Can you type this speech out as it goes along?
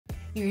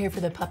You're here for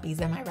the puppies,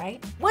 am I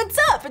right? What's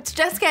up? It's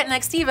Jessica at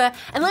Nextiva,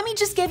 and let me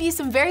just give you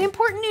some very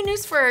important new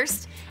news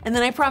first, and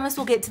then I promise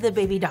we'll get to the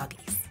baby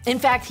doggies. In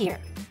fact,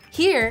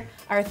 here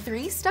are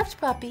 3 stuffed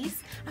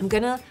puppies. I'm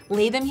gonna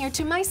lay them here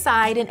to my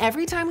side, and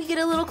every time we get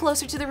a little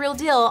closer to the real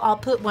deal, I'll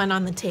put one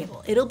on the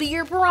table. It'll be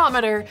your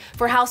barometer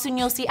for how soon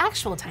you'll see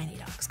actual tiny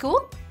dogs.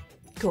 Cool?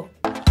 Cool.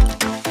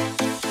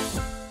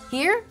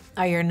 Here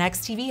are your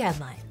NexTV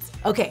headlines.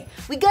 Okay,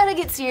 we gotta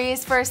get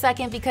serious for a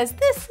second because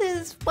this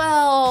is,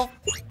 well,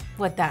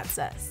 what that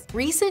says.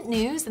 Recent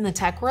news in the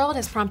tech world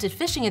has prompted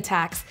phishing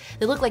attacks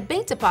that look like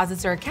bank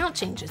deposits or account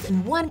changes,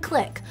 and one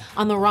click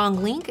on the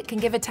wrong link can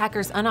give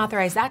attackers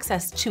unauthorized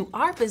access to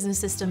our business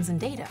systems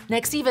and data.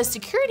 Nextiva's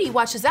security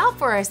watches out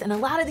for us, and a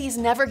lot of these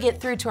never get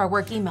through to our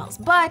work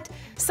emails, but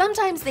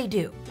sometimes they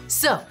do.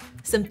 So,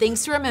 some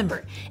things to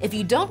remember. If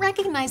you don't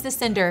recognize the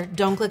sender,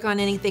 don't click on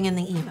anything in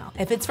the email.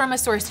 If it's from a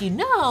source you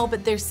know,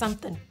 but there's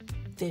something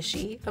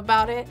fishy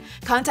about it,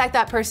 contact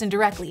that person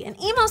directly. And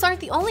emails aren't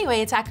the only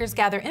way attackers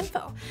gather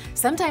info.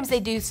 Sometimes they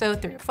do so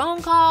through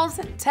phone calls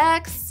and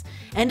texts.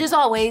 And as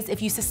always,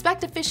 if you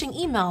suspect a phishing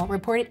email,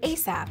 report it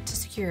ASAP to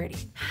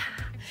security.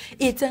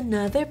 It's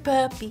another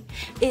puppy,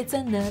 it's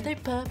another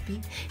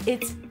puppy,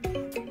 it's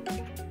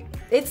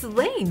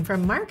Lane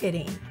from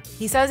marketing.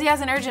 He says he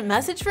has an urgent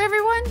message for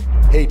everyone.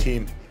 Hey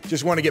team,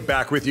 just want to get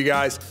back with you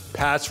guys.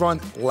 Pats Run,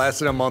 less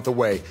than a month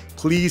away.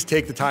 Please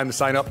take the time to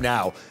sign up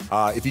now.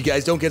 If you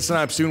guys don't get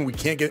signed up soon, we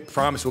can't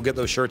promise we'll get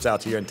those shirts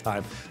out to you in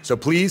time. So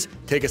please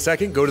take a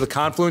second, go to the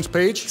Confluence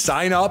page,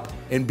 sign up,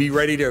 and be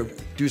ready to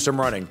do some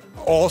running.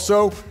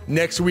 Also,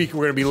 next week,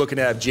 we're gonna be looking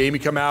to have Jamie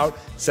come out,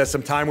 set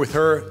some time with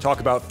her, talk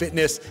about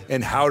fitness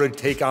and how to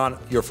take on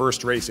your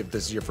first race if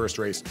this is your first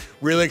race.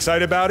 Really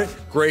excited about it,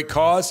 great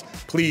cause.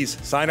 Please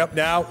sign up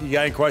now. You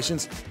got any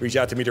questions, reach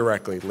out to me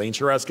directly. Lane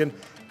Chereskin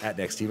at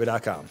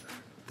nextiva.com.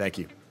 Thank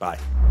you, bye.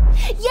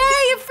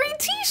 Yay, a free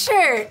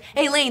t-shirt.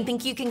 Hey Lane,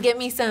 think you can get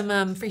me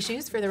some free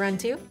shoes for the run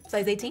too?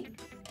 Size 18?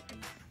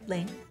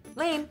 Lane.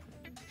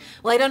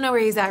 Well, I don't know where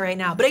he's at right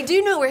now, but I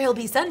do know where he'll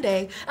be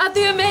Sunday at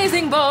the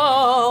Amazing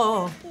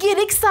Bowl. Get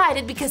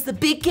excited because the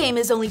big game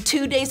is only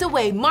 2 days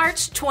away,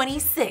 March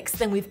 26th,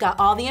 and we've got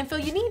all the info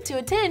you need to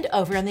attend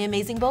over on the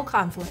Amazing Bowl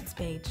Confluence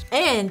page.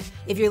 And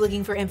if you're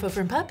looking for info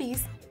from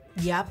puppies,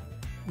 yep,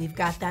 we've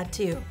got that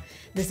too.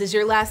 This is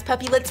your last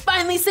puppy. Let's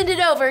finally send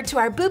it over to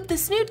our Boop the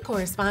Snoot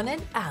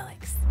correspondent,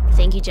 Alex.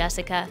 Thank you,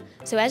 Jessica.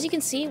 So as you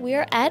can see, we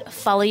are at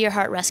Follow Your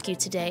Heart Rescue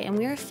today, and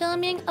we are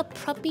filming a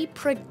puppy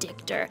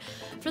predictor.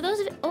 For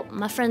those of you, oh,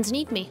 my friends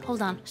need me.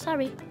 Hold on,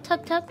 sorry,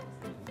 tug.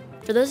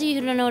 For those of you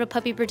who don't know what a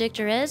puppy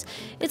predictor is,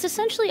 it's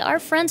essentially our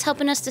friends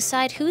helping us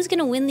decide who's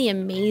gonna win the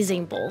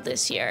Amazing Bowl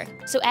this year.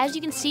 So as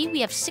you can see,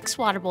 we have 6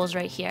 water bowls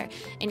right here,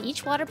 and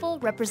each water bowl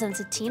represents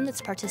a team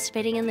that's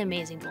participating in the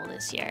Amazing Bowl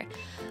this year.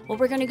 What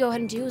we're gonna go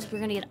ahead and do is we're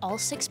gonna get all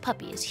 6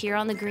 puppies here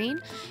on the green,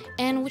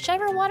 and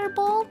whichever water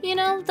bowl,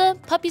 the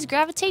puppies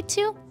gravitate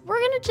to, we're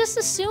gonna just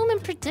assume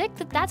and predict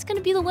that that's gonna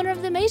be the winner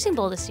of the Amazing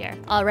Bowl this year.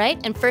 All right,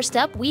 and first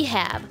up we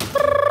have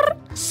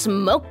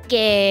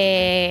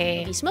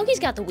Smokey. Smokey's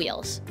got the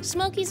wheels.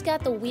 Smokey's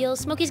got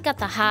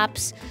the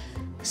hops.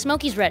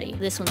 Smokey's ready.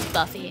 This one's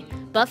Buffy.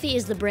 Buffy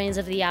is the brains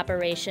of the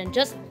operation.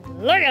 Just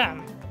look at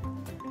him.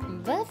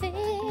 Buffy.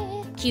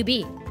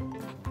 QB.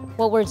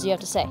 What words do you have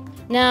to say?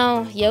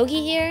 Now,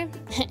 Yogi here,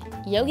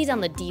 Yogi's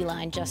on the D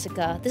line,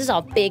 Jessica. This is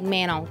our big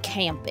man on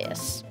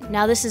campus.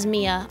 Now this is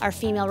Mia, our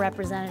female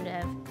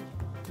representative.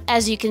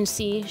 As you can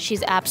see,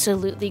 she's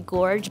absolutely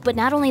gorgeous, but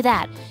not only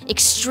that,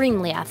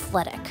 extremely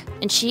athletic.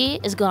 And she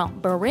is gonna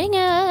bring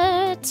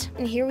it.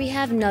 And here we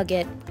have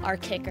Nugget, our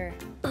kicker.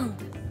 Boom,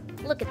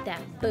 look at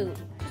that boot.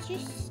 Did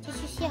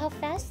you see how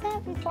fast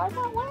that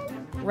went?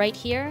 Right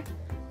here,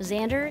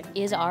 Xander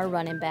is our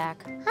running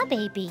back. Hi,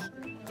 baby.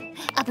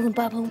 Ba-boom,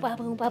 ba-boom,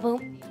 ba-boom,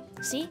 ba-boom.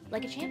 See,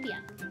 like a champion.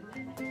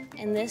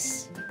 And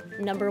this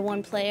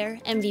 #1 player,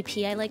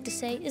 MVP I like to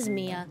say, is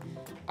Mia,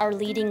 our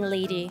leading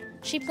lady.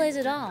 She plays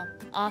it all.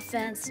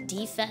 Offense,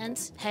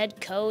 defense,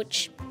 head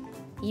coach,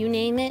 you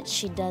name it,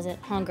 she does it.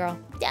 Huh, girl?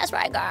 That's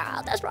right,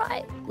 girl, that's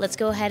right. Let's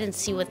go ahead and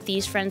see what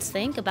these friends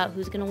think about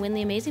who's gonna win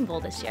the Amazing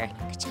Bowl this year.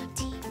 Good job,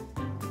 team.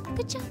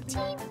 Good job,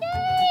 team.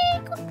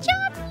 Yay, good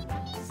job,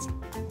 babies.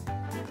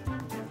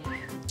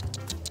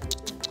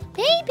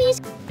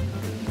 Babies.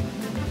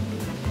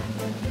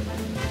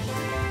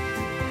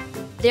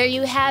 There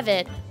you have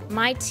it.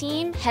 My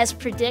team has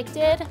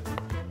predicted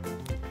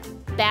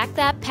back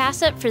that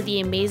pass up for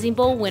the Amazing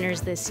Bowl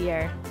winners this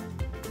year.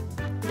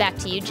 Back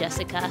to you,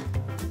 Jessica.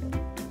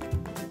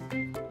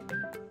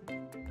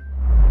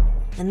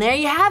 And there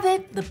you have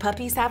it. The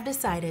puppies have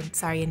decided.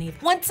 Sorry,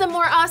 Yaniv. Want some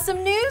more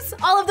awesome news?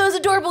 All of those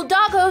adorable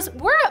doggos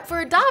were up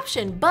for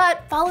adoption,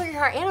 but Follow Your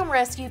Heart Animal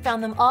Rescue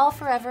found them all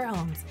forever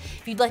homes.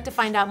 If you'd like to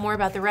find out more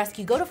about the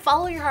rescue, go to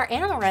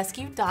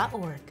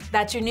followyourheartanimalrescue.org.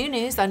 That's your new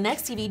news on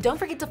NexTV. Don't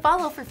forget to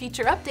follow for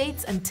future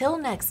updates. Until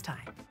next time.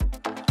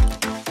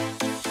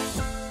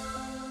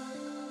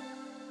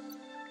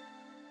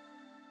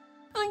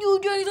 You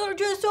guys are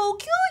just so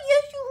cute,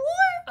 yes you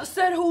are. I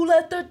said, who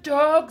let the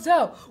dogs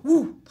out?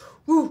 Woo,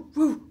 Woo,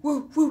 woo,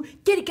 woo, woo.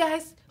 Get it,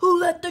 guys. Who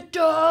let the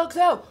dogs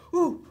out?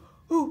 Woo,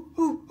 woo, woo.